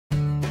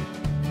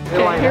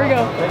Okay, here we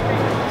go.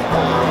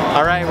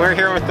 All right, we're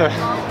here with the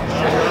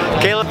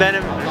Caleb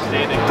Bennett.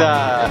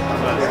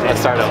 Let's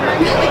start over.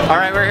 All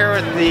right, we're here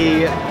with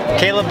the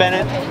Caleb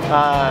Bennett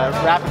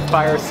rapid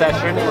fire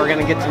session. We're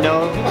gonna get to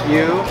know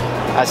you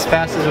as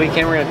fast as we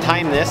can. We're gonna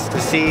time this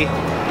to see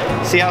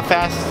how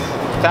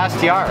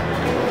fast you are.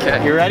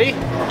 Okay. You ready?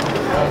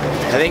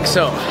 I think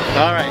so.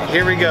 All right,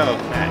 here we go.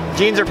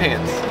 Jeans or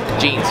pants?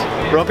 Jeans.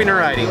 Roping or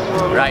riding?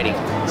 Riding.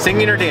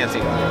 Singing or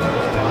dancing?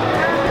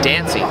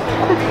 Dancing.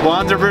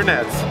 Blondes or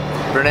brunettes?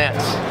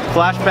 Brunettes.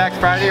 Flashback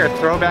Friday or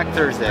Throwback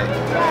Thursday?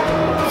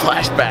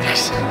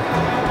 Flashbacks.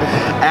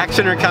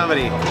 Action or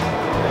comedy?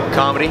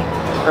 Comedy.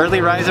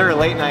 Early riser or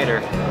late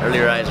nighter? Early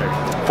riser.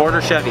 Ford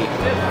or Chevy?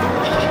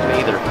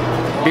 Neither.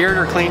 Beard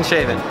or clean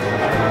shaven?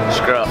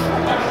 Scruff.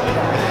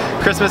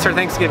 Christmas or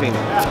Thanksgiving?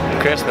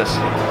 Christmas.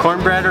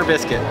 Cornbread or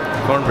biscuit?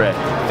 Cornbread.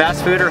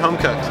 Fast food or home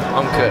cooked?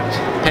 Home cooked.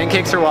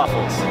 Pancakes or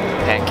waffles?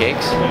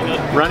 Pancakes.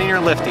 Running or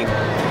lifting?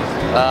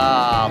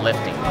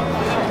 Lifting.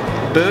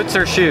 Boots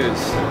or shoes?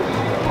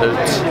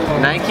 Boots.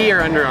 Nike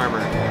or Under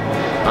Armour?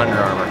 Under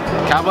Armour.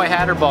 Cowboy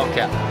hat or ball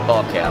cap?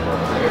 Ball cap.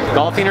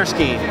 Golfing or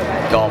skiing?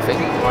 Golfing.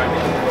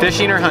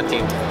 Fishing or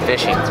hunting?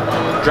 Fishing.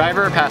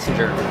 Driver or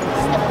passenger?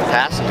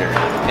 Passenger.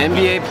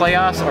 NBA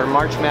playoffs or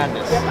March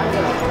Madness?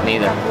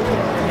 Neither.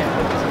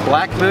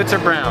 Black boots or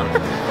brown?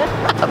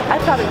 I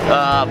thought it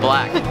was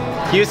Black.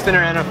 Houston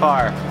or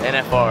NFR?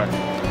 NFR.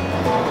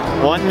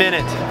 1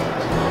 minute.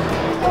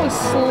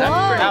 slow.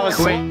 That was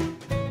quick.